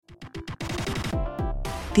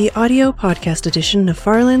The audio podcast edition of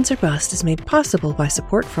Farlands or Bust is made possible by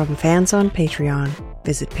support from fans on Patreon.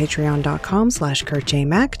 Visit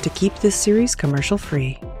patreon.com/KurtJMac to keep this series commercial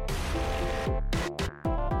free.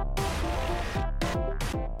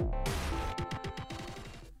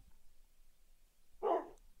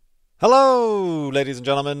 Hello, ladies and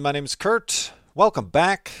gentlemen. My name's Kurt. Welcome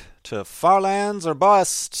back to Farlands or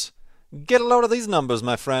Bust. Get a load of these numbers,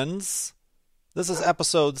 my friends. This is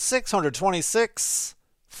episode 626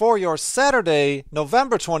 for your Saturday,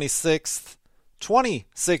 November 26th,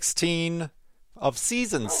 2016 of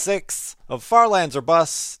season 6 of Farlands or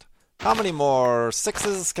Bust. How many more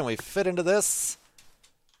sixes can we fit into this?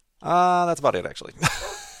 That's about it, actually.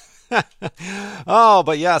 Oh,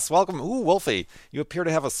 but yes, welcome. Ooh, Wolfie, you appear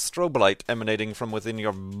to have a strobe light emanating from within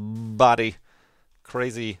your body.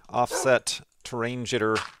 Crazy offset terrain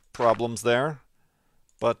jitter problems there.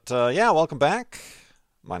 But yeah, welcome back.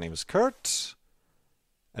 My name is Kurt,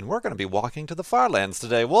 and we're going to be walking to the Farlands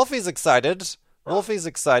today. Wolfie's excited. Wolfie's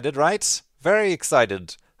excited, right? Very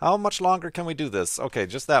excited. How much longer can we do this? Okay,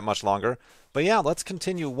 just that much longer. But yeah, let's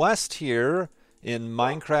continue west here in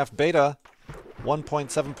Minecraft Beta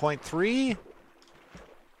 1.7.3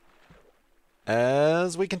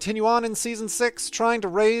 as we continue on in Season 6 trying to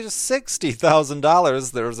raise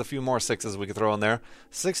 $60,000. There's a few more sixes we could throw in there.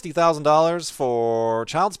 $60,000 for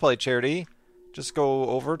Child's Play charity. Just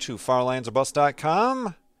go over to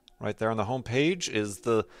farlandsorbust.com. Right there on the homepage is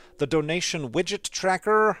the donation widget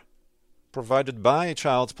tracker provided by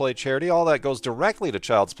Child's Play charity. All that goes directly to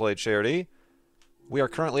Child's Play charity. We are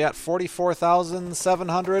currently at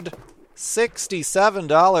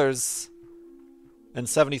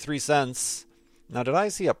 $44,767.73. Now, did I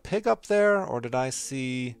see a pig up there, or did I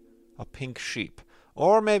see a pink sheep?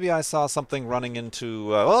 Or maybe I saw something running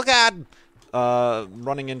into,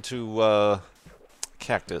 running into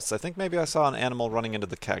cactus. I think maybe I saw an animal running into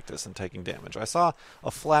the cactus and taking damage. I saw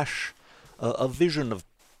a flash, a vision of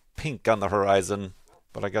pink on the horizon,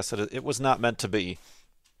 but I guess it was not meant to be.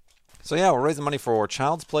 So yeah, we're raising money for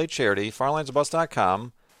Child's Play charity,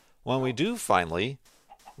 farlandsorbust.com. When we do finally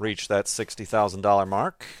reach that $60,000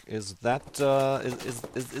 mark, is that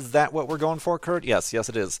what we're going for, Kurt? Yes,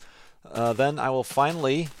 it is. Then I will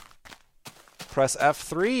finally press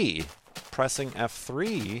F3. Pressing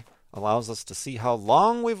F3 allows us to see how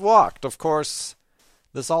long we've walked. Of course,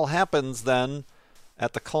 this all happens then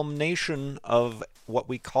at the culmination of what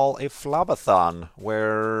we call a Flobathon,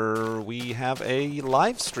 where we have a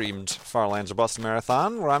live-streamed Farlands or Bust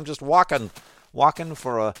marathon, where I'm just walking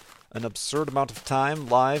for an absurd amount of time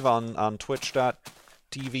live on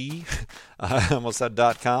twitch.tv. I almost said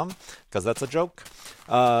 .com, because that's a joke.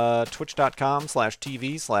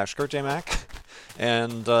 Twitch.com/TV/KurtJMac.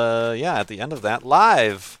 And yeah, at the end of that,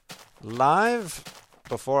 live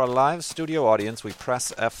before a live studio audience, we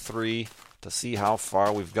press F3 to see how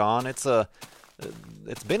far we've gone. It's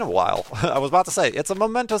been a while. I was about to say, it's a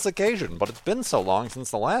momentous occasion, but it's been so long since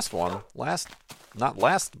the last one. But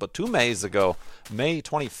 2 Mays ago. May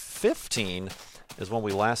 2015 is when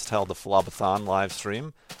we last held the Flobathon live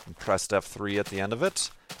stream and pressed F3 at the end of it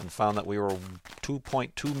and found that we were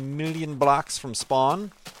 2.2 million blocks from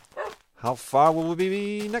spawn. How far will we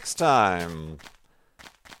be next time?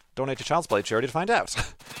 Donate to Child's Play charity to find out.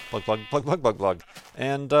 Plug.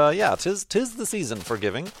 And yeah, tis the season for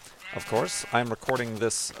giving. Of course, I'm recording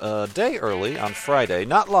this a day early on Friday,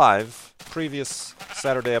 not live. Previous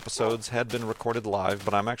Saturday episodes had been recorded live,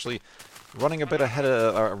 but I'm actually running a bit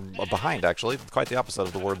behind, actually. Quite the opposite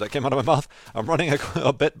of the word that came out of my mouth. I'm running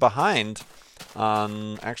a bit behind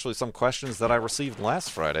on actually some questions that I received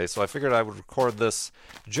last Friday, so I figured I would record this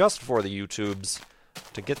just for the YouTubes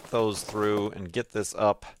to get those through and get this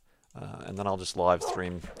up, and then I'll just live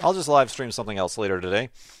stream. I'll just live stream something else later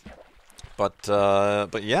today. But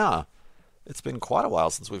yeah, it's been quite a while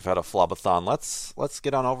since we've had a Flobathon. Let's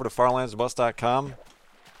get on over to farlandsorbust.com.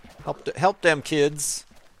 Help them kids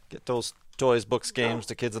get those toys, books, games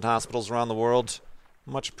to kids in hospitals around the world.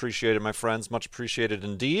 Much appreciated, my friends. Much appreciated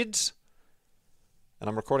indeed. And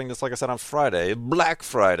I'm recording this, like I said, on Friday, Black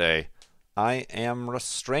Friday. I am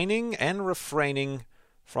restraining and refraining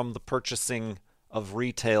from the purchasing of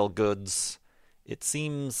retail goods. It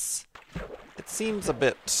seems a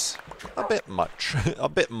bit much. A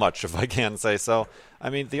bit much, if I can say so. I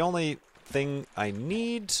mean, the only thing I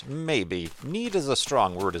need is a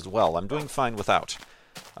strong word as well. I'm doing fine without.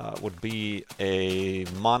 Would be a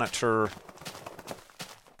monitor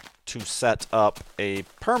to set up a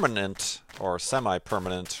permanent or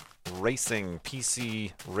semi-permanent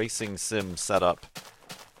PC racing sim setup.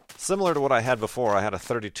 Similar to what I had before, I had a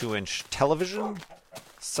 32-inch television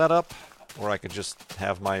set up where I could just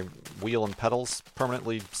have my wheel and pedals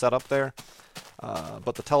permanently set up there.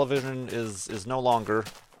 But the television is no longer,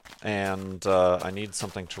 and I need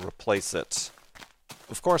something to replace it.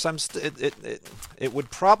 Of course, it would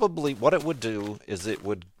probably, what it would do is it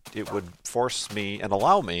would force me and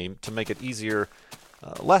allow me to make it easier,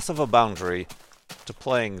 less of a boundary to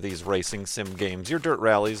playing these racing sim games. Your dirt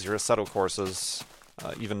rallies, your Assetto Corsas,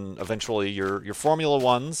 even eventually your Formula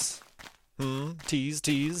Ones,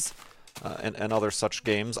 tease, and other such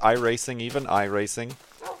games. iRacing.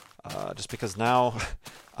 Just because now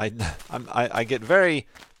I get very,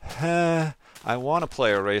 I want to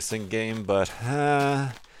play a racing game, but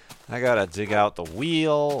I gotta dig out the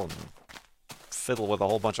wheel and fiddle with a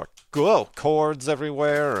whole bunch of cords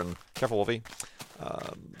everywhere, and careful, Wolfie.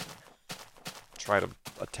 Try to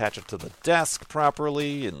attach it to the desk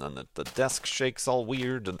properly, and then the desk shakes all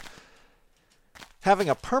weird. And having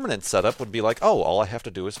a permanent setup would be like, oh, all I have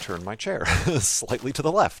to do is turn my chair slightly to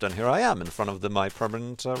the left, and here I am in front of my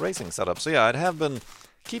permanent racing setup. So yeah, I'd have been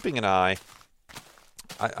keeping an eye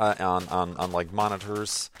on like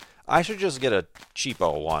monitors. I should just get a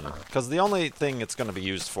cheapo one, because the only thing it's going to be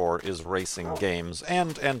used for is racing games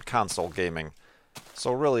and console gaming.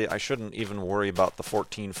 So really, I shouldn't even worry about the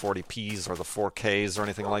 1440p's or the 4Ks or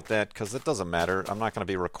anything like that, because it doesn't matter. I'm not going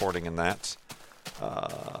to be recording in that.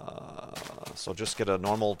 So just get a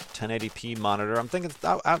normal 1080p monitor. I'm thinking,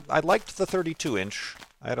 I liked the 32-inch.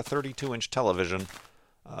 I had a 32-inch television.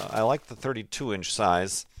 I liked the 32-inch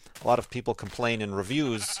size. A lot of people complain in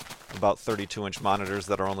reviews about 32-inch monitors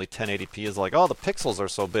that are only 1080p is like, oh, the pixels are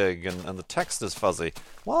so big and the text is fuzzy.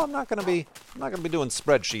 Well, I'm not going to be doing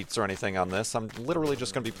spreadsheets or anything on this. I'm literally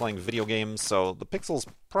just going to be playing video games, so the pixels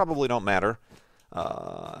probably don't matter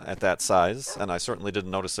at that size, and I certainly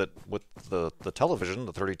didn't notice it with the television,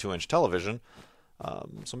 the 32-inch television.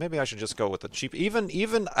 So maybe I should just go with the cheap.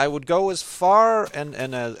 Even I would go as far and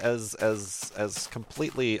as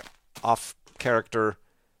completely off character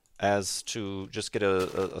as to just get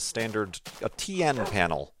a standard TN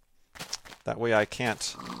panel. That way I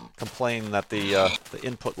can't complain that the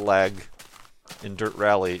input lag in Dirt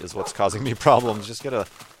Rally is what's causing me problems. Just get a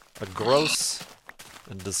gross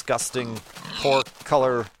and disgusting poor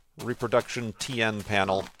color reproduction TN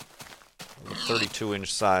panel with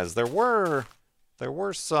 32-inch size. There were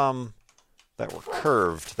some that were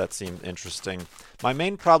curved that seemed interesting. My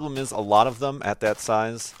main problem is a lot of them at that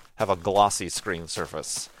size have a glossy screen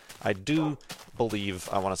surface. I do believe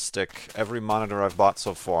I want to stick every monitor I've bought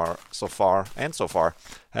so far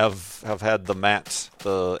have had the matte,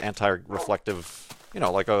 the anti-reflective,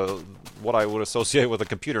 like what I would associate with a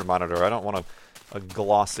computer monitor. I don't want a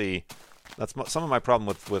glossy. That's some of my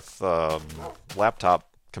problem with laptop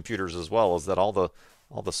computers as well, is that all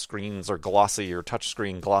the screens are glossy or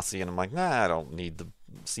touchscreen glossy, and I'm like, nah, I don't need to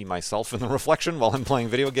see myself in the reflection while I'm playing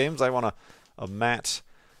video games. I want a matte,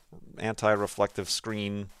 anti-reflective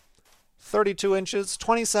screen. 32 inches,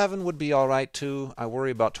 27 would be alright too. I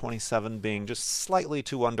worry about 27 being just slightly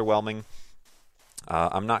too underwhelming.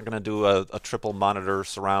 I'm not going to do a triple monitor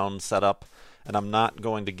surround setup, and I'm not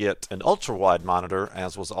going to get an ultra-wide monitor,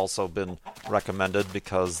 as was also been recommended,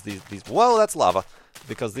 because these whoa, that's lava.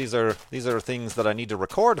 Because these are things that I need to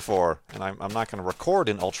record for, and I'm not going to record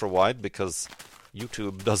in ultra-wide because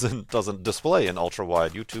YouTube doesn't display in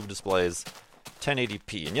ultra-wide. YouTube displays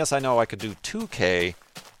 1080p, and yes, I know I could do 2K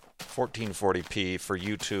 1440p for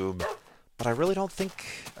YouTube, but I really don't think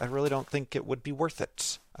it would be worth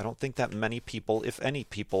it. I don't think that many people, if any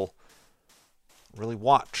people, really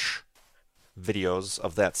watch videos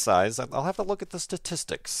of that size. I'll have to look at the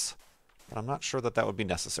statistics, but I'm not sure that would be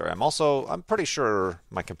necessary. I'm pretty sure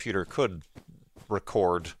my computer could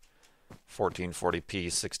record 1440p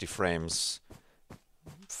 60 frames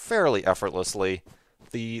fairly effortlessly.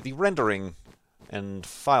 The rendering and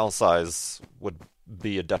file size would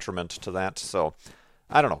be a detriment to that, so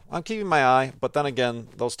I don't know. I'm keeping my eye, but then again,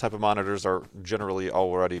 those type of monitors are generally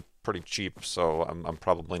already pretty cheap, so I'm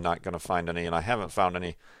probably not going to find any, and I haven't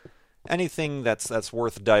found anything that's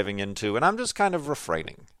worth diving into, and I'm just kind of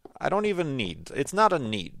refraining. I don't even need. It's not a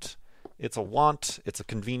need. It's a want. It's a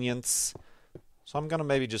convenience. So I'm going to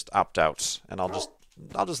maybe just opt out, and I'll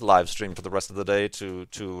just live stream for the rest of the day to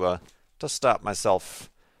stop myself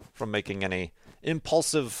from making any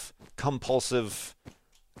impulsive, compulsive,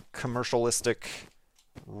 commercialistic,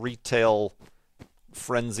 retail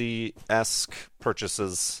frenzy-esque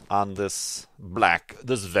purchases on this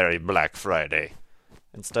very Black Friday.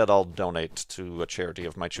 Instead, I'll donate to a charity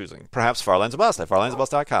of my choosing. Perhaps Farlands of Bust at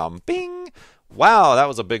farlandsofbust.com. Bing! Wow, that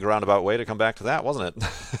was a big roundabout way to come back to that, wasn't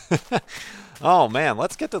it? Oh, man,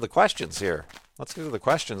 let's get to the questions here. let's go to the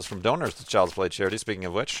questions from donors to Child's Play charity. Speaking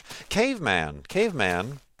of which, Caveman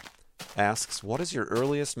asks, what is your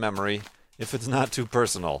earliest memory if it's not too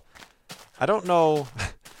personal? I don't know,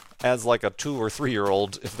 as like a 2 or 3 year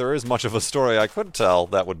old, if there is much of a story I could tell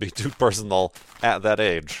that would be too personal at that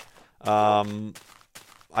age.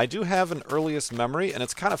 I do have an earliest memory, and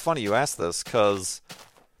it's kind of funny you ask this, because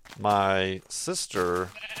my sister,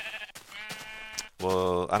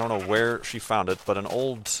 well, I don't know where she found it, but an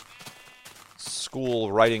old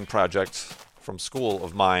school writing project from school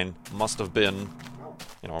of mine must have been,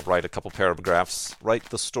 write a couple paragraphs, write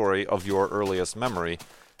the story of your earliest memory,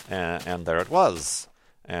 and there it was.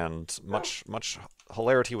 And much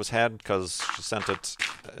hilarity was had because she sent it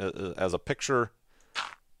as a picture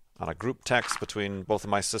on a group text between both of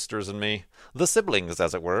my sisters and me, the siblings,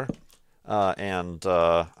 as it were. And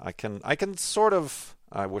I can sort of,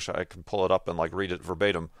 I wish I could pull it up and read it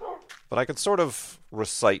verbatim, but I can sort of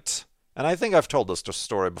recite, and I think I've told this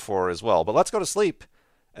story before as well. But let's go to sleep,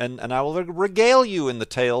 and I will regale you in the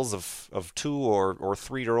tales of 2 or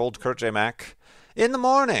 3 year old Kurt J. Mack in the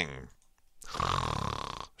morning.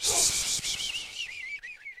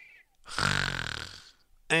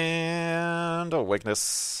 And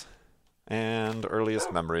awakeness. And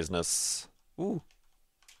earliest memoriesness. Ooh.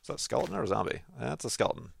 Is that a skeleton or a zombie? That's a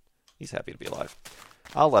skeleton. He's happy to be alive.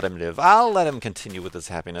 I'll let him live. I'll let him continue with his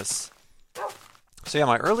happiness. So yeah,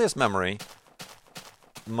 my earliest memory,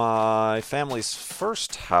 my family's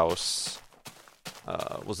first house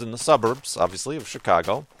was in the suburbs, obviously, of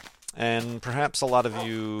Chicago. And perhaps a lot of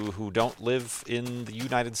you who don't live in the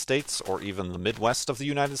United States, or even the Midwest of the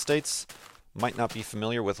United States, might not be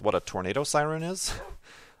familiar with what a tornado siren is.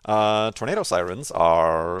 Tornado sirens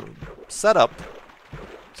are set up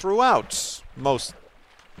throughout most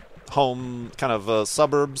home kind of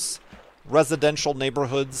suburbs, residential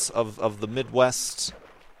neighborhoods of the Midwest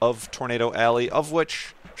of Tornado Alley, of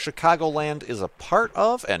which Chicagoland is a part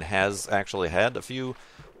of and has actually had a few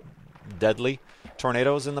deadly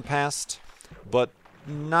tornadoes in the past, but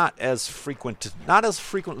not as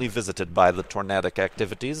frequently visited by the tornadic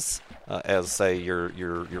activities as, say, your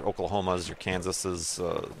Oklahomas, your Kansases,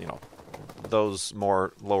 those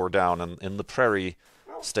more lower down in the prairie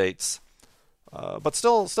states. But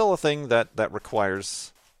still a thing that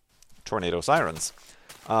requires tornado sirens.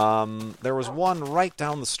 There was one right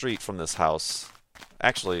down the street from this house.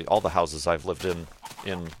 Actually, all the houses I've lived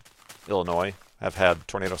in Illinois have had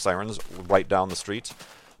tornado sirens right down the street.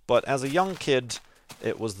 But as a young kid,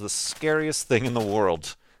 it was the scariest thing in the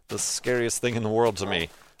world. The scariest thing in the world to me.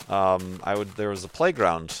 There was a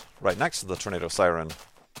playground right next to the tornado siren,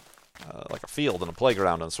 like a field and a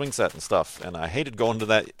playground and a swing set and stuff. And I hated going to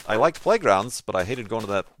that. I liked playgrounds, but I hated going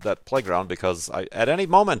to that playground because at any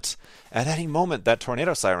moment, that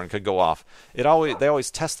tornado siren could go off. They always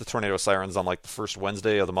test the tornado sirens on the first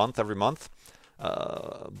Wednesday of the month, every month.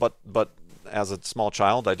 But as a small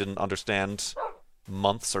child, I didn't understand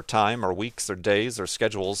months or time or weeks or days or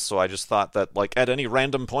schedules, so I just thought that at any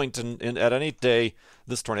random point at any day,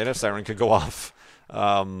 this tornado siren could go off.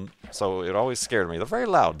 So it always scared me. They're very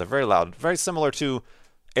loud. Very similar to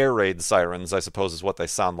air raid sirens, I suppose, is what they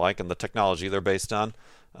sound like, and the technology they're based on.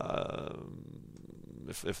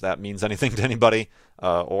 If that means anything to anybody,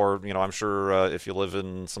 or I'm sure if you live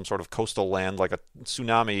in some sort of coastal land, like a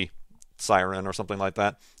tsunami siren or something like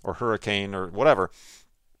that, or hurricane or whatever.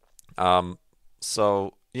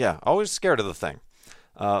 So yeah, always scared of the thing.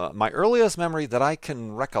 My earliest memory that I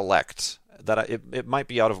can recollect, it might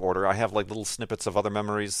be out of order. I have little snippets of other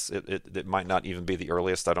memories. It might not even be the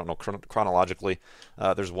earliest. I don't know chronologically.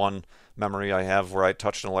 There's one memory I have where I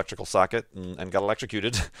touched an electrical socket and got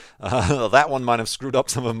electrocuted. That one might have screwed up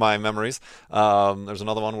some of my memories. There's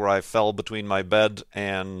another one where I fell between my bed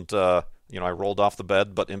and I rolled off the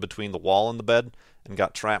bed, but in between the wall and the bed, and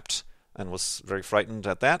got trapped and was very frightened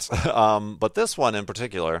at that. But this one in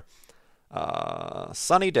particular,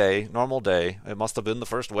 sunny day, normal day. It must have been the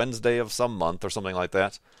first Wednesday of some month or something like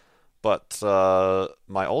that. But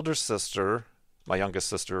my older sister, my youngest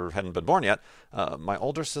sister hadn't been born yet. My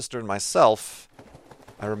older sister and myself,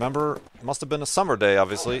 I remember, it must have been a summer day,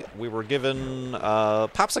 obviously. We were given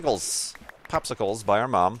popsicles by our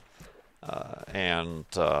mom. And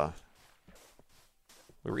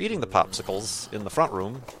we were eating the popsicles in the front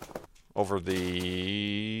room over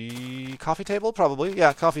the coffee table, probably.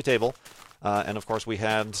 Yeah, coffee table. And of course we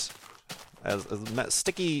had, as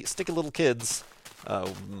sticky little kids,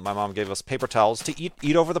 my mom gave us paper towels to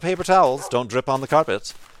eat over the paper towels. Don't drip on the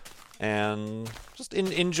carpet. And just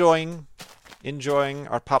enjoying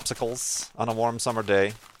our popsicles on a warm summer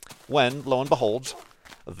day when, lo and behold,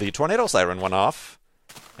 the tornado siren went off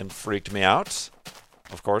and freaked me out.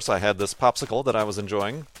 of course, I had this popsicle that I was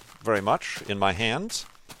enjoying very much in my hand,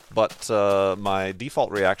 but my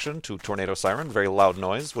default reaction to Tornado Siren, very loud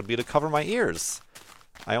noise, would be to cover my ears.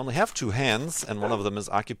 I only have two hands, and one of them is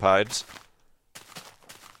occupied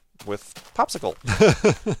with popsicle.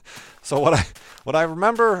 So what I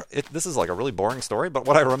remember, this is like a really boring story, but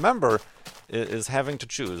what I remember is having to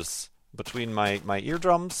choose between my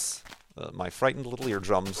eardrums, my frightened little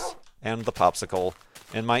eardrums, and the popsicle,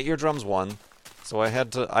 and my eardrums won. So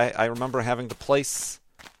I remember having to place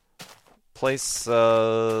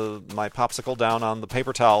my popsicle down on the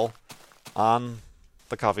paper towel on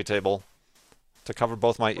the coffee table to cover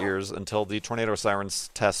both my ears until the Tornado Sirens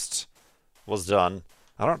test was done.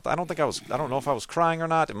 I don't know if I was crying or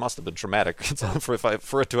not. It must have been traumatic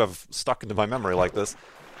for it to have stuck into my memory like this.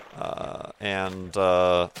 And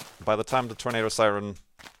by the time the Tornado Siren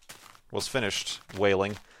was finished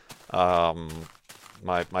wailing,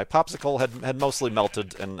 my popsicle had mostly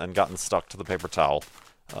melted and gotten stuck to the paper towel,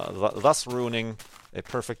 thus ruining a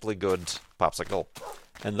perfectly good popsicle.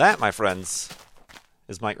 And that, my friends,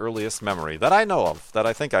 is my earliest memory that I know of, that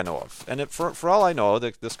I think I know of. And for all I know,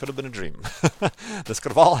 this could have been a dream. This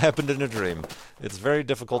could have all happened in a dream. It's very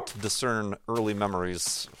difficult to discern early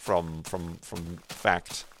memories from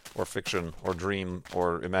fact or fiction or dream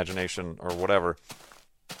or imagination or whatever.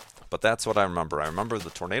 But that's what I remember. I remember the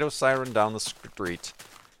Tornado Siren down the street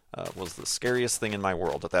was the scariest thing in my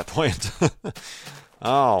world at that point.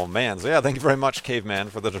 Oh, man. So yeah, thank you very much, Caveman,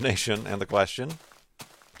 for the donation and the question.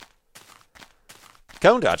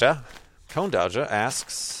 Cone Dodger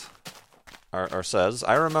asks, or says,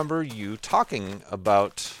 I remember you talking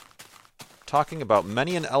about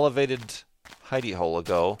many an elevated hidey hole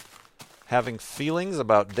ago, having feelings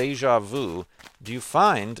about deja vu. Do you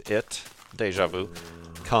find it, deja vu,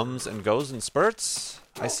 comes and goes in spurts?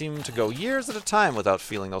 I seem to go years at a time without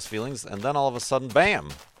feeling those feelings, and then all of a sudden, bam,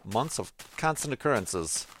 months of constant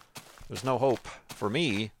occurrences. There's no hope for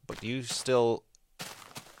me, but do you still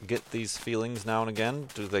get these feelings now and again?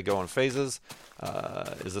 Do they go in phases?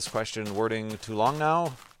 Is this question wording too long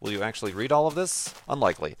now? Will you actually read all of this?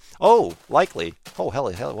 Unlikely. Oh, likely. Oh,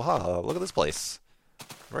 hell, wow, look at this place.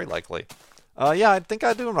 Very likely. Yeah, I think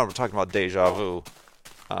I do remember talking about deja vu.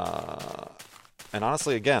 And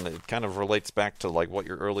honestly, again, it kind of relates back to like what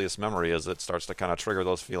your earliest memory is. It starts to kind of trigger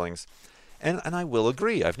those feelings. And I will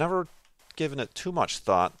agree. I've never given it too much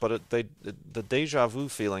thought, but the deja vu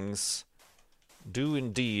feelings do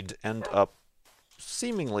indeed end up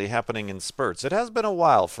seemingly happening in spurts. It has been a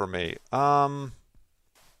while for me. I'm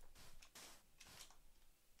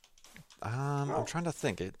trying to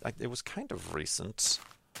think. It was kind of recent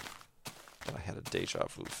that I had a deja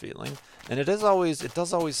vu feeling, and it does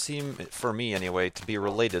always seem, for me anyway, to be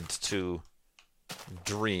related to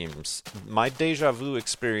dreams. My deja vu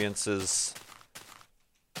experiences,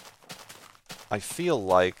 I feel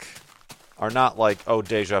like, are not like, oh,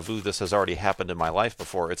 deja vu, this has already happened in my life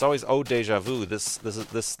before. It's always, oh, deja vu, this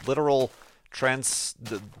literal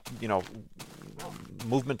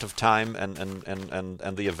movement of time and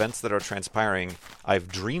the events that are transpiring I've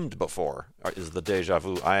dreamed before is the deja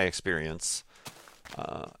vu I experience.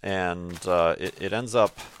 And it ends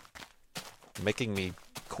up making me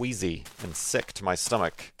queasy and sick to my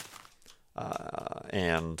stomach.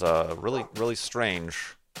 And really, really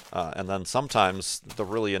strange. And then sometimes the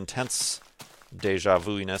really intense deja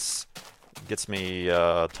vu-ness gets me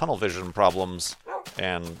tunnel vision problems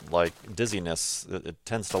and like dizziness. It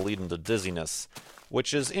tends to lead into dizziness,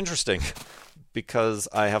 which is interesting because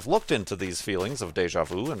I have looked into these feelings of deja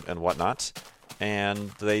vu and whatnot,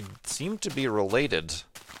 and they seem to be related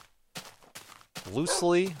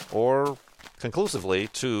loosely or conclusively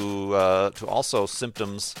to also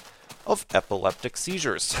symptoms of epileptic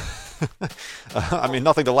seizures. I mean,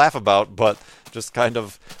 nothing to laugh about, but just kind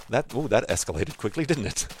of that escalated quickly, didn't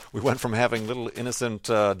it? We went from having little innocent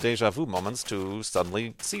deja vu moments to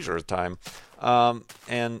suddenly seizure time.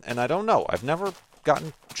 And I don't know. I've never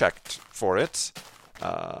gotten checked for it.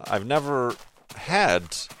 I've never had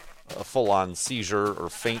a full-on seizure or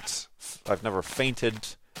faint. I've never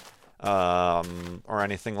fainted or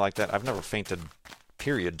anything like that. I've never fainted,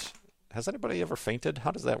 period. Has anybody ever fainted?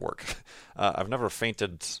 How does that work? I've never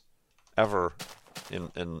fainted ever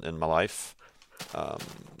in my life.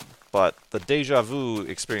 But the deja vu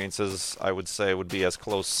experiences, I would say, would be as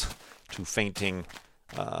close to fainting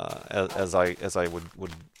as I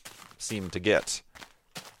would seem to get.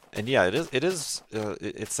 And yeah,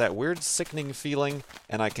 it's that weird sickening feeling,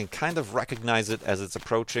 and I can kind of recognize it as it's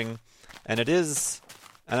approaching. And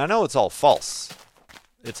I know it's all false.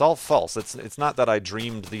 It's all false. It's not that I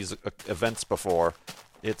dreamed these events before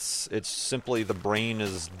It's simply the brain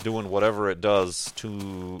is doing whatever it does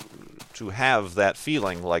to have that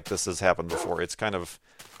feeling like this has happened before. It's kind of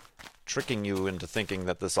tricking you into thinking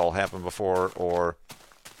that this all happened before, or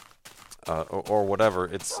whatever.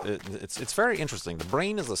 It's very interesting. The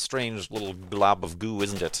brain is a strange little glob of goo,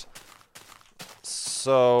 isn't it?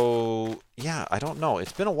 So yeah, I don't know.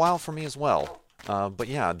 It's been a while for me as well. But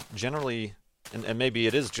yeah, generally, and maybe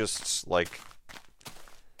it is just like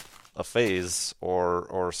a phase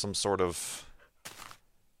or some sort of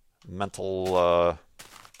mental.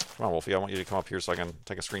 Come on, Wolfie, I want you to come up here so I can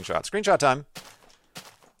take a screenshot. Screenshot time!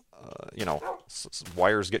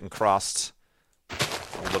 Wires getting crossed. A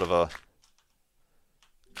little bit of a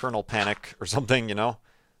kernel panic or something, Here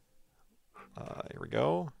we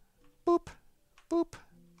go. Boop. Boop.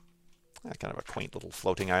 Kind of a quaint little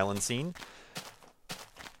floating island scene.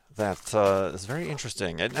 That is very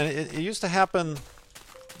interesting. And it used to happen...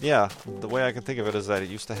 Yeah, the way I can think of it is that it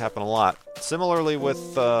used to happen a lot. Similarly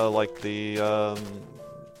with, like, the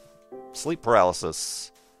sleep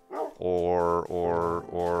paralysis, or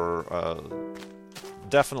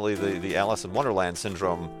definitely the Alice in Wonderland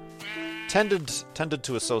syndrome tended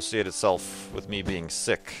to associate itself with me being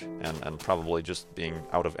sick and probably just being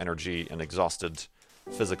out of energy and exhausted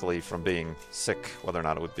physically from being sick, whether or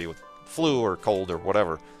not it would be with flu or cold or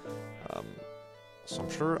whatever. So I'm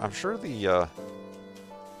sure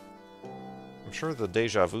the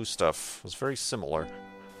deja vu stuff was very similar.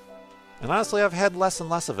 And honestly, I've had less and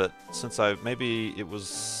less of it since maybe it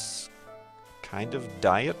was kind of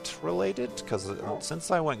diet related, because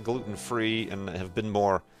since I went gluten-free and have been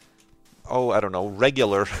more, I don't know,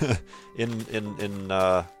 regular in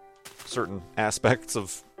certain aspects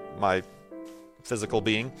of my physical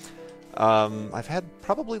being, I've had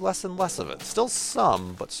probably less and less of it. Still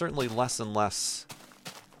some, but certainly less and less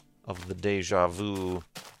of the deja vu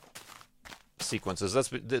sequences.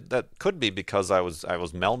 That could be because I was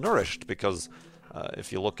malnourished, because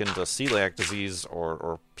if you look into celiac disease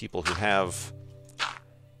or people who have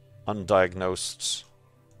undiagnosed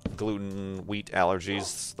gluten, wheat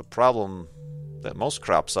allergies, the problem that most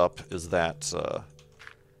crops up is that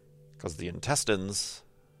because the intestines,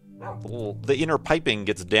 the inner piping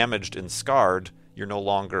gets damaged and scarred, you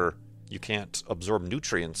can't absorb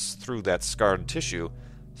nutrients through that scarred tissue.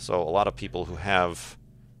 So a lot of people who have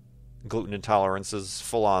gluten intolerances,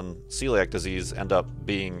 full-on celiac disease, end up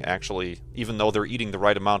being actually, even though they're eating the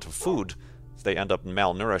right amount of food, they end up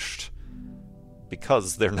malnourished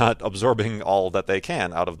because they're not absorbing all that they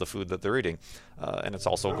can out of the food that they're eating. And it's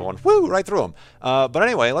also going, woo, right through them. But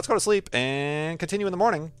anyway, let's go to sleep and continue in the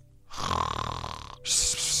morning.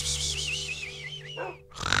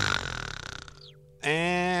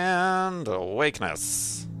 And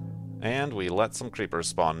awakeness. And we let some creepers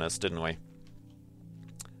spawn this, didn't we?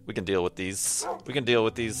 We can deal with these. We can deal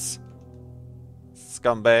with these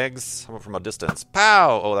scumbags. How about from a distance?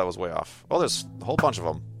 Pow! Oh, that was way off. Oh, there's a whole bunch of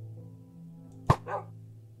them.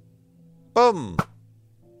 Boom!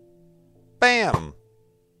 Bam!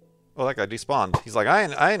 Oh, that guy despawned. He's like, I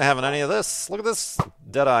ain't having any of this. Look at this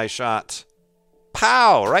dead-eye shot.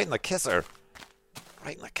 Pow! Right in the kisser.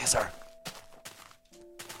 Right in the kisser.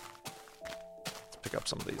 Let's pick up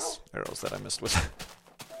some of these arrows that I missed with.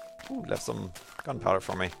 Ooh, left some gunpowder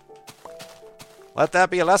for me. Let that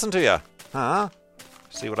be a lesson to you. Huh?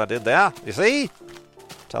 See what I did there? You see?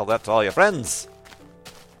 Tell that to all your friends.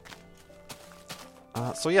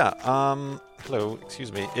 So yeah, hello,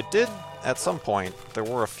 excuse me. It did, at some point, there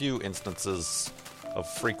were a few instances of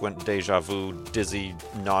frequent deja vu, dizzy,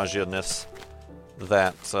 nausea-ness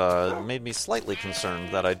that made me slightly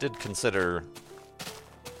concerned, that I did consider,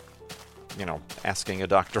 asking a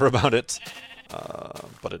doctor about it.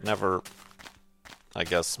 But it never, I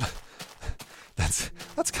guess,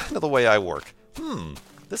 that's kind of the way I work.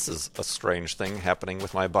 This is a strange thing happening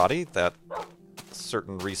with my body that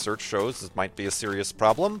certain research shows it might be a serious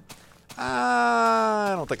problem.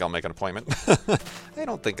 I don't think I'll make an appointment. I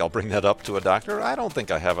don't think I'll bring that up to a doctor. I don't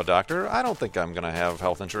think I have a doctor. I don't think I'm going to have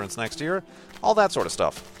health insurance next year. All that sort of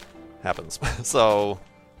stuff happens. So,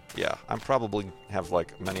 yeah, I probably have,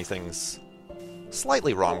 many things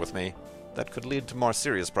slightly wrong with me that could lead to more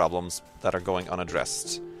serious problems that are going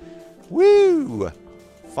unaddressed. Woo!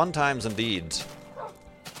 Fun times indeed.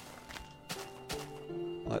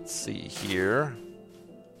 Let's see here.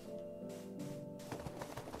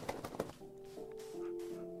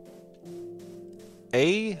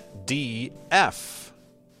 ADF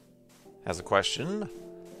has a question.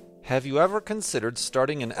 Have you ever considered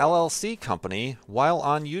starting an LLC company while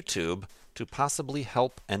on YouTube to possibly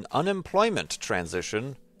help an unemployment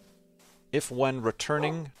transition if when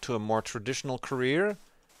returning to a more traditional career?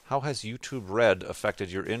 How has YouTube Red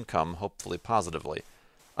affected your income, hopefully positively?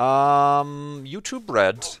 YouTube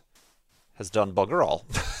Red has done bugger all.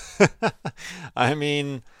 I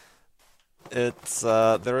mean, it's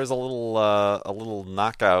there is a little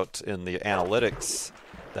knockout in the analytics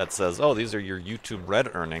that says, "Oh, these are your YouTube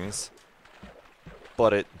Red earnings,"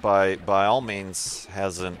 but it by all means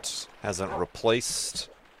hasn't replaced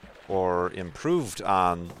or improved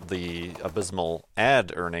on the abysmal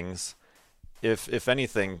ad earnings. If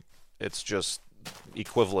anything, it's just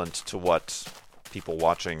equivalent to what people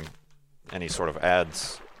watching any sort of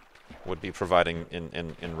ads would be providing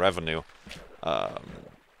in revenue.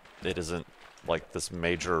 It isn't like this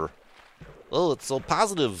major, oh, it's so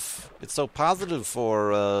positive. It's so positive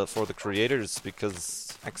for the creators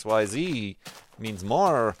because XYZ means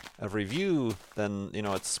more every view. Then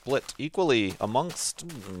it's split equally amongst.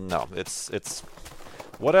 No, it's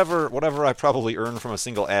whatever I probably earn from a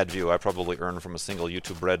single ad view, I probably earn from a single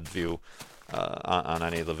YouTube Red view on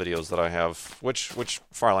any of the videos that I have. Which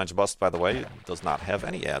Firelines Bust, by the way, does not have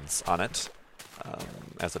any ads on it,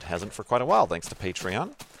 as it hasn't for quite a while, thanks to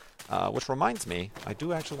Patreon. Which reminds me, I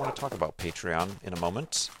do actually want to talk about Patreon in a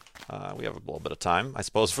moment. We have a little bit of time, I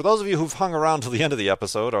suppose. For those of you who've hung around to the end of the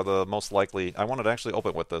episode, are the most likely. I wanted to actually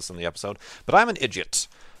open with this in the episode, but I'm an idiot.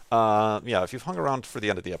 Yeah, if you've hung around for the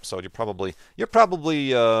end of the episode, you're probably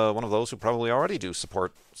one of those who probably already do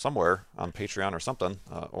support somewhere on Patreon or something,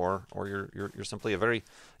 or you're simply a very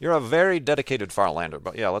dedicated Farlander.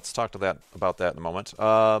 But yeah, let's talk about that in a moment.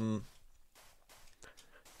 Would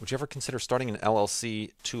you ever consider starting an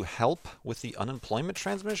LLC to help with the unemployment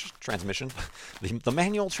transmission? the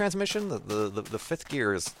manual transmission? The fifth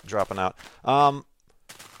gear is dropping out.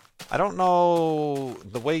 I don't know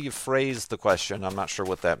the way you phrased the question. I'm not sure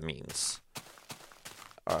what that means.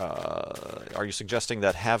 Are you suggesting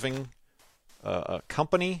that having a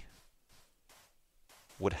company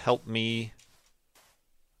would help me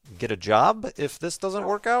get a job if this doesn't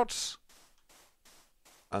work out?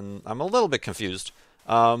 I'm a little bit confused.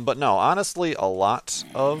 But no, honestly, a lot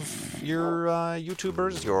of your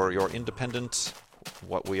YouTubers, your independent,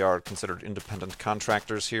 what we are considered independent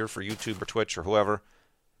contractors here for YouTube or Twitch or whoever.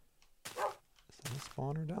 Is that a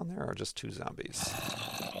spawner down there or just two zombies?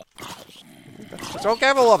 So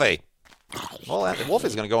careful, Wolfie! Well,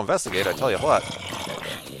 Wolfie's going to go investigate, I tell you what.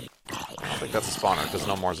 I don't think that's a spawner because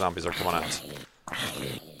no more zombies are coming out.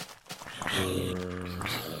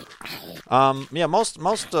 Yeah, most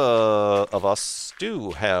of us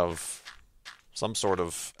do have some sort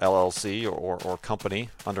of LLC or company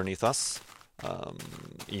underneath us,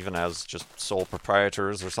 even as just sole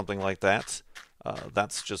proprietors or something like that.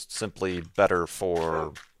 That's just simply better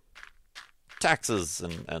for taxes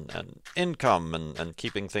and income and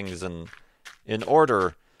keeping things in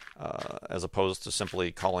order, as opposed to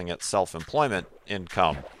simply calling it self-employment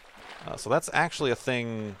income. So that's actually a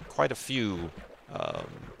thing quite a few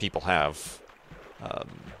people have.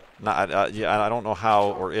 I don't know how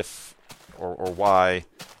or if or why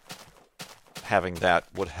having that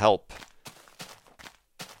would help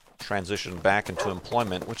transition back into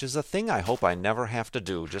employment, which is a thing I hope I never have to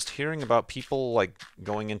do. Just hearing about people like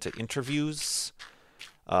going into interviews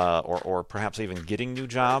or perhaps even getting new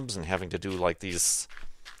jobs and having to do like these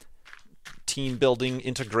team building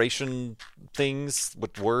integration things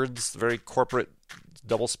with words, very corporate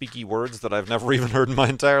double-speaky words that I've never even heard in my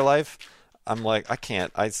entire life. I'm like,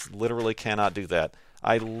 I literally cannot do that.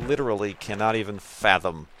 I literally cannot even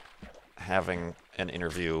fathom having an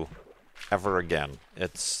interview ever again.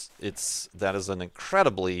 That is an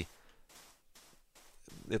incredibly,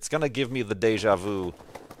 it's going to give me the deja vu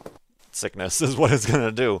sickness is what it's going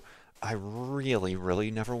to do. I really, really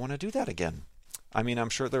never want to do that again. I mean, I'm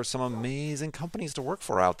sure there's some amazing companies to work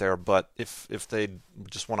for out there, but if they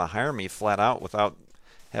just want to hire me flat out without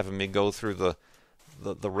having me go through the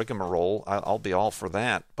rigmarole, I'll be all for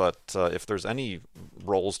that. But if there's any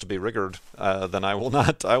roles to be rigged, then I will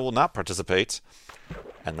not participate,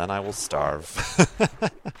 and then I will starve.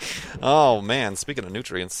 Oh man! Speaking of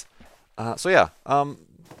nutrients, so yeah,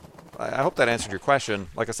 I hope that answered your question.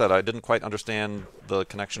 Like I said, I didn't quite understand the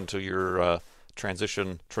connection to your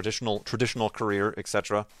transition, traditional career,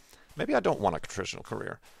 etc. Maybe I don't want a traditional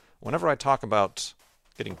career. Whenever I talk about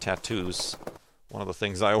getting tattoos, one of the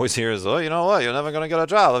things I always hear is, oh, you know what, you're never going to get a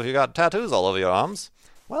job if you got tattoos all over your arms.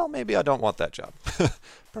 Well, maybe I don't want that job.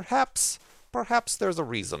 Perhaps there's a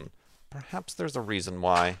reason. Perhaps there's a reason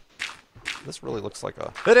why. This really looks like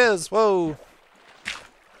a... It is! Whoa!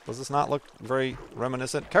 Does this not look very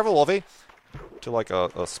reminiscent? Careful, Wolfie! To like a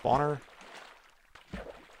spawner.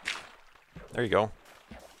 There you go.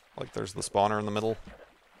 Like there's the spawner in the middle.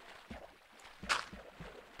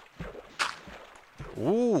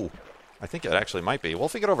 Ooh, I think it actually might be.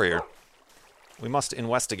 Wolfie, get over here. We must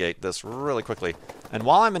investigate this really quickly. And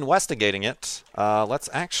while I'm investigating it, let's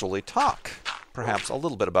actually talk perhaps a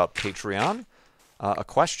little bit about Patreon. A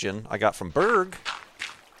question I got from Berg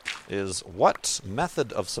is, what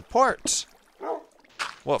method of support?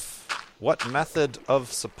 Woof. What method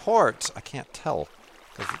of support? I can't tell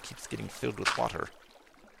because it keeps getting filled with water.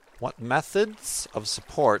 What methods of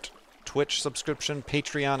support, Twitch subscription,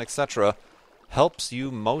 Patreon, etc., helps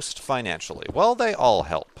you most financially? Well, they all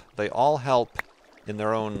help. They all help in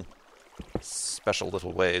their own special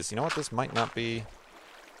little ways. You know what? This might not be...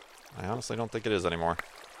 I honestly don't think it is anymore.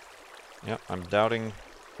 Yep, I'm doubting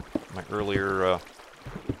my earlier...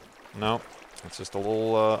 No, it's just a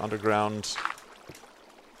little underground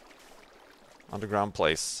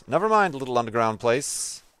place. Never mind, little underground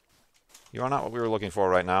place. You are not what we were looking for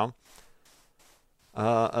right now.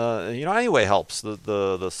 Anyway helps.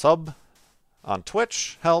 The sub on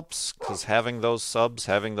Twitch helps, because having those subs,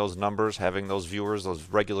 having those numbers, having those viewers, those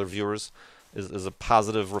regular viewers, is a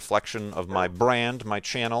positive reflection of my brand, my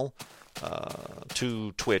channel,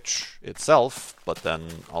 to Twitch itself, but then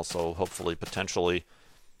also, hopefully, potentially,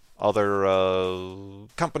 other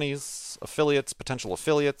companies, affiliates, potential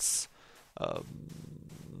affiliates,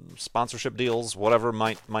 sponsorship deals, whatever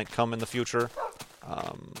might come in the future.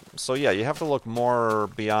 So yeah, you have to look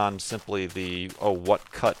more beyond simply the,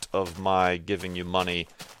 what cut of my giving you money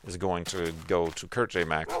is going to go to Kurt J.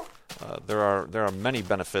 Mac. There are many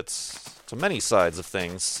benefits to many sides of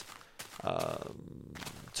things,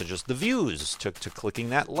 to just the views, to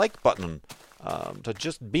clicking that like button, to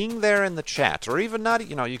just being there in the chat, or even not,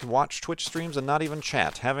 you can watch Twitch streams and not even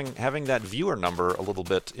chat. Having that viewer number a little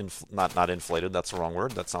bit, not inflated, that's the wrong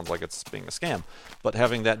word, that sounds like it's being a scam, but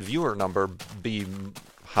having that viewer number be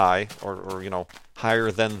high, or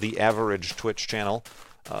higher than the average Twitch channel,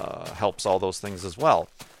 helps all those things as well.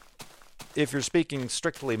 If you're speaking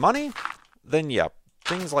strictly money, then yeah,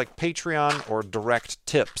 things like Patreon or direct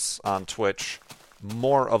tips on Twitch,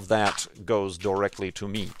 more of that goes directly to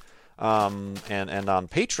me. And on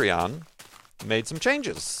Patreon, made some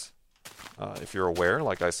changes. If you're aware,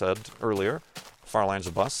 like I said earlier, Far Lands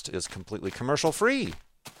or Bust is completely commercial free.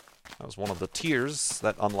 That was one of the tiers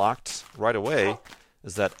that unlocked right away,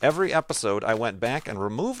 is that every episode I went back and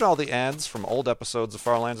removed all the ads from old episodes of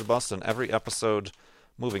Far Lands or Bust, and every episode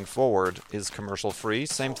moving forward is commercial free.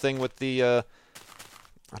 Same thing with the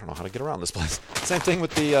I don't know how to get around this place. Same thing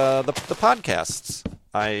with the podcasts.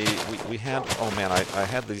 We had, oh man, I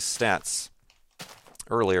had these stats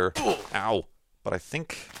earlier. Ow! But I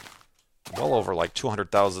think well over like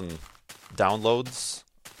 200,000 downloads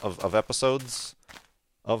of episodes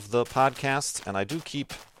of the podcast, and I do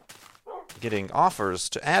keep getting offers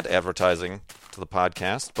to add advertising to the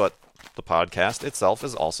podcast, but the podcast itself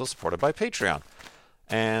is also supported by Patreon.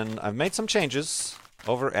 And I've made some changes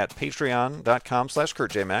over at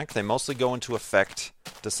patreon.com/KurtJMac. They mostly go into effect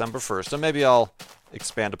December 1st, and maybe I'll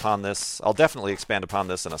expand upon this. I'll definitely expand upon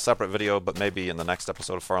this in a separate video, but maybe in the next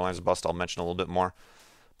episode of Far Lands or Bust I'll mention a little bit more.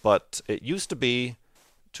 But it used to be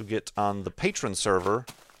to get on the patron server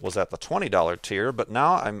was at the $20 tier, but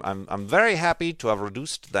now I'm very happy to have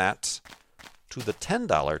reduced that to the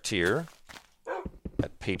 $10 tier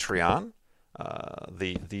at Patreon.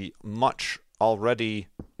 The much already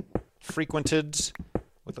frequented,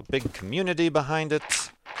 with a big community behind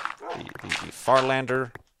it, the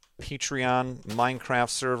Farlander Patreon Minecraft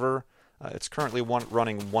server. It's currently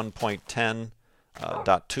running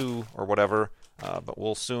 1.10.2 or whatever, but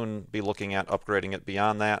we'll soon be looking at upgrading it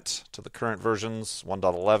beyond that to the current versions,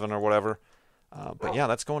 1.11 or whatever. But yeah,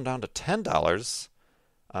 that's going down to $10.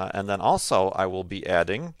 And then also I will be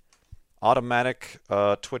adding automatic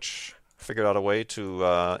Twitch figured out a way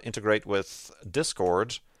to integrate with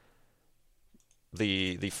Discord.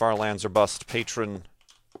 The Far Lands or Bust patron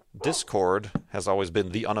Discord has always been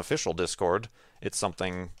the unofficial Discord. It's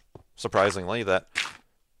something, surprisingly, that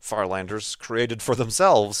Farlanders created for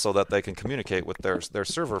themselves so that they can communicate with their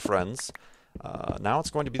server friends. Now it's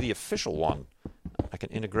going to be the official one. I can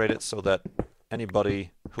integrate it so that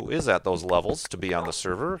anybody who is at those levels to be on the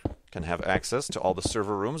server can have access to all the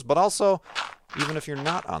server rooms, but also, even if you're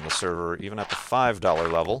not on the server, even at the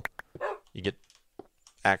 $5 level, you get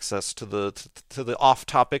access to the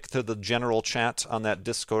off-topic, to the general chat on that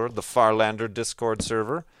Discord, the Farlander Discord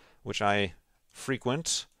server, which I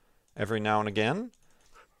frequent every now and again.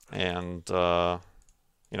 And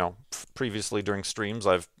previously during streams,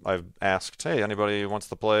 I've asked, hey, anybody wants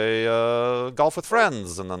to play Golf with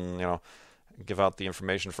Friends, and then give out the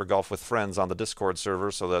information for Golf with Friends on the Discord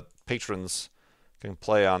server so that patrons can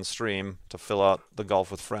play on stream to fill out the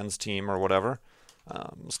Golf with Friends team or whatever.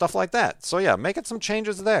 stuff like that. So yeah, making some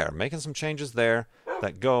changes there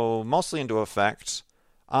that go mostly into effect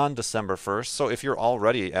on December 1st. So if you're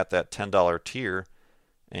already at that $10 tier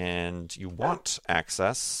and you want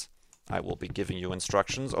access, I will be giving you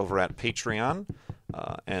instructions over at Patreon.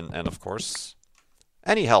 And of course,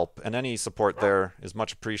 any help and any support there is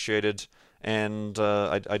much appreciated. And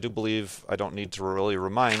I do believe I don't need to really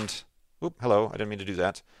remind... Oop, hello, I didn't mean to do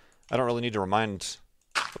that. I don't really need to remind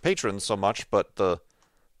the patrons so much, but the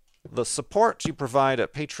support you provide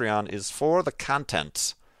at Patreon is for the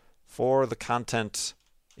content. For the content,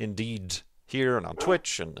 indeed, here and on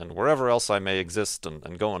Twitch and wherever else I may exist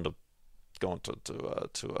and going to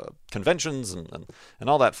conventions and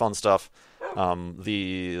all that fun stuff.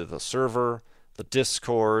 The server, the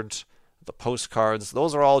Discord, the postcards,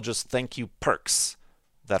 those are all just thank you perks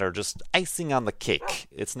that are just icing on the cake.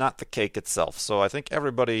 It's not the cake itself. So I think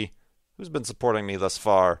everybody who's been supporting me thus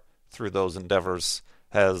far through those endeavors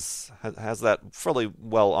has that fairly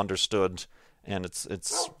well understood. And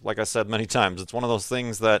it's like I said many times, it's one of those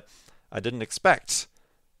things that I didn't expect.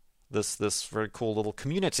 This very cool little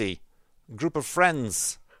community, group of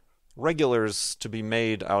friends, regulars to be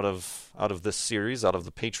made out of this series, out of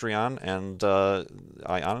the Patreon, and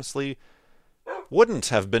I honestly wouldn't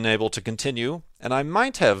have been able to continue, and I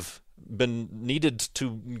might have been needed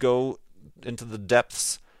to go into the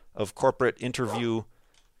depths of corporate interview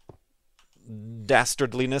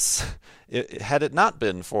dastardliness had it not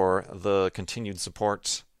been for the continued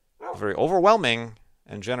support, very overwhelming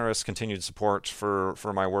and generous continued support for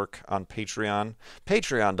my work on Patreon.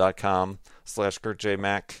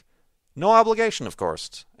 Patreon.com/KurtJMac. No obligation, of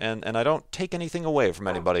course, and I don't take anything away from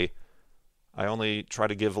anybody. I only try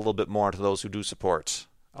to give a little bit more to those who do support.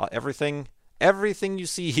 Everything you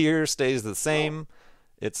see here stays the same.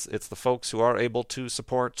 It's the folks who are able to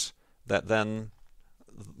support that then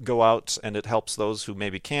go out, and it helps those who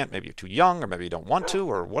maybe can't, maybe you're too young, or maybe you don't want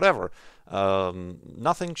to, or whatever.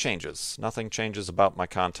 Nothing changes. Nothing changes about my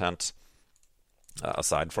content,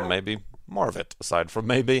 aside from maybe more of it, aside from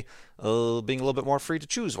maybe being a little bit more free to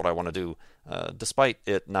choose what I want to do, despite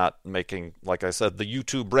it not making, like I said, the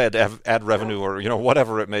YouTube red ad revenue, or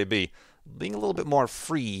whatever it may be. Being a little bit more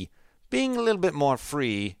free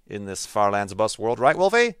in this Far Lands of Bust world, right,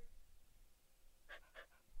 Wolfie?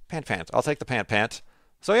 Pant. I'll take the pant.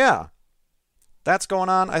 So yeah, that's going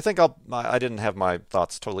on. I think I didn't have my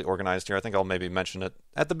thoughts totally organized here. I think I'll maybe mention it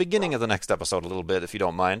at the beginning of the next episode a little bit, if you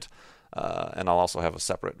don't mind. And I'll also have a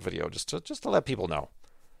separate video just to let people know.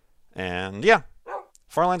 And yeah,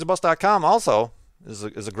 FarlandsOfBust.com also is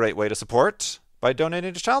a great way to support by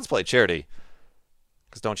donating to Child's Play charity.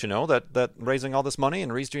 Because don't you know that raising all this money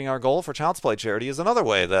and reaching our goal for Child's Play charity is another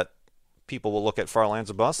way that people will look at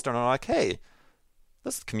Farlands of Bust and are like, hey,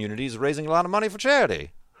 this community is raising a lot of money for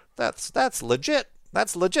charity. That's legit.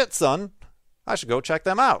 That's legit, son. I should go check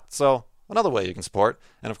them out. So another way you can support.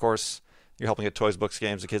 And of course, you're helping get toys, books,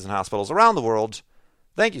 games to kids in hospitals around the world.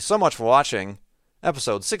 Thank you so much for watching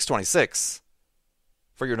episode 626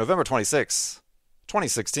 for your November 26,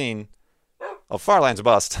 2016 of Farlands of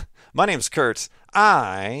Bust. My name's Kurt.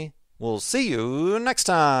 I will see you next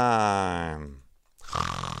time.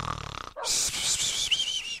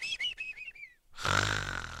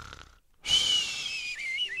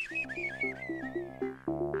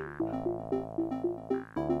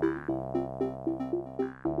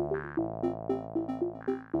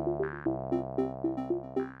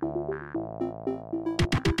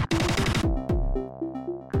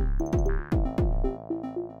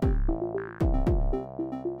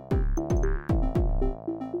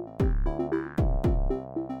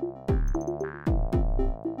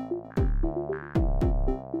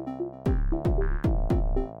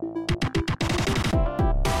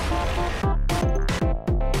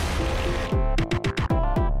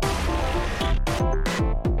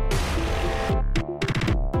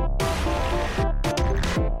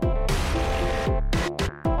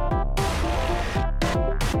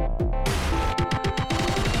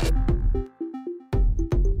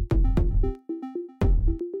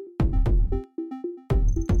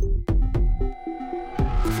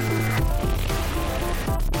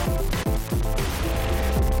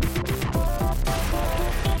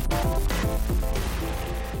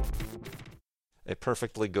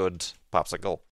 Perfectly good popsicle.